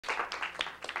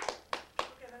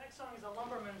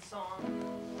song.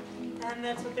 And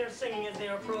that's what they're singing as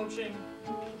they're approaching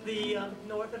the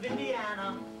north of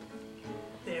Indiana.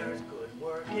 There's good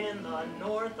work in the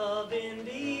north of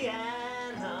Indiana.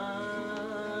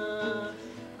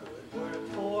 Good work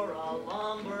for a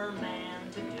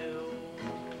lumberman to do.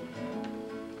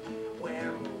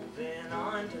 We're moving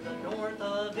on to the north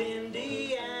of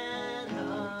Indiana.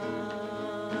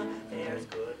 There's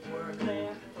good work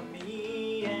there for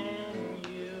me and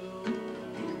you.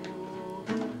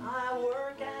 I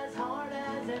work as hard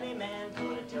as any man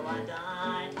could till I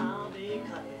die. I'll be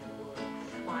cutting wood.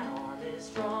 My arm is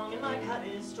strong and my cut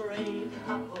is straight.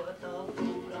 I put the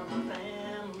food on my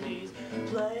family's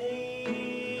plate.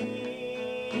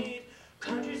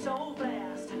 Country so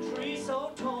vast and trees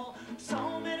so tall,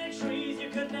 so many trees you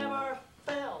could never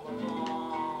fell them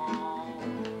all.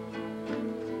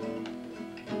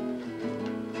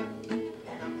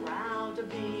 And I'm proud to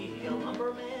be a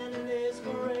lumberman in this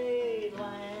great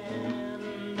land,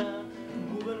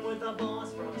 moving with a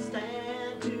boss from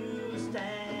stand to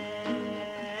stand.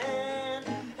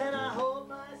 And I hope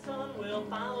my son will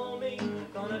follow me,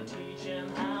 gonna teach him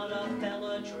how to fell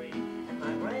a tree. And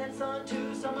my grandson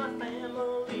too, so my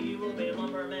family will be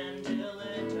lumbermen till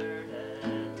eternity.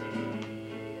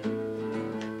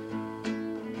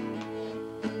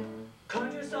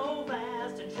 Country so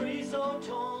vast and trees so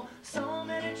tall, so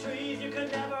many trees you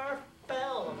could never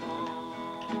fell them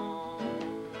all.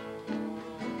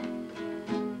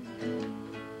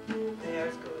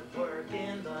 There's good work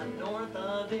in the north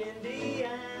of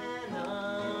Indiana,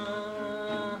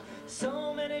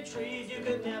 so many trees you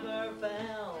could never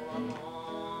fell them all.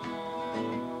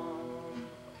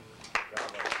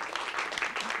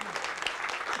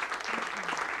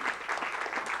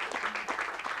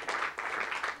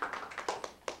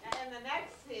 In the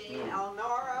next scene,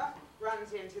 Elnora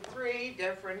runs into three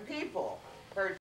different people.